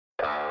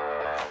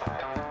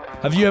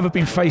Have you ever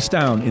been face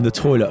down in the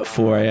toilet at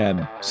 4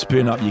 a.m,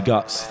 spewing up your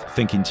guts,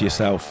 thinking to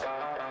yourself,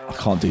 I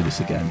can't do this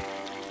again?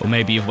 Or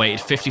maybe you've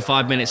waited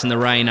 55 minutes in the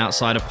rain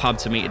outside a pub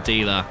to meet a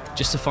dealer,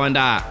 just to find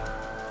out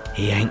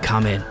he ain't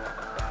coming.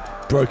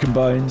 Broken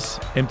bones,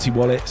 empty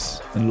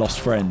wallets, and lost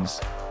friends.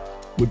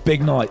 With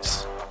big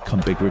nights come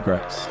big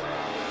regrets.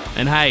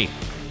 And hey,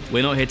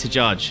 we're not here to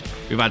judge.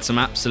 We've had some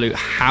absolute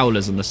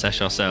howlers on the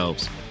sesh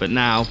ourselves, but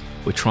now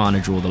we're trying to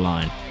draw the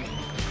line.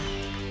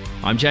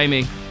 I'm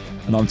Jamie.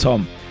 And I'm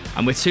Tom.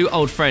 And we're two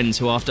old friends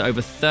who, after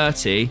over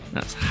 30,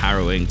 that's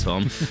harrowing,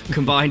 Tom,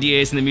 combined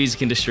years in the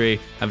music industry,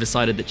 have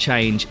decided that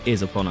change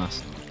is upon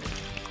us.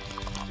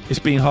 It's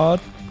been hard,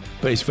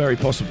 but it's very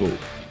possible.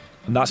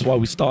 And that's why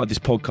we started this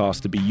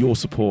podcast, to be your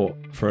support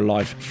for a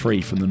life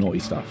free from the naughty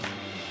stuff.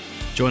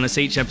 Join us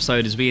each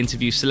episode as we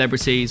interview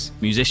celebrities,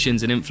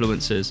 musicians and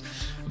influencers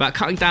about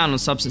cutting down on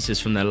substances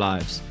from their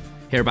lives.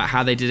 Hear about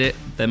how they did it,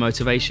 their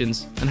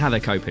motivations, and how they're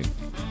coping.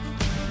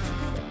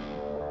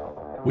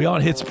 We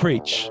aren't here to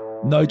preach.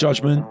 No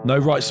judgment, no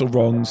rights or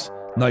wrongs,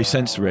 no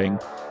censoring.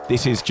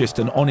 This is just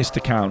an honest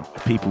account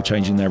of people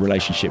changing their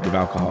relationship with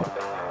alcohol.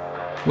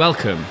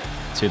 Welcome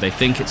to They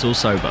Think It's All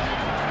Sober.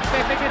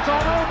 They think it's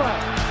all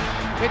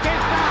over. It is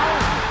now.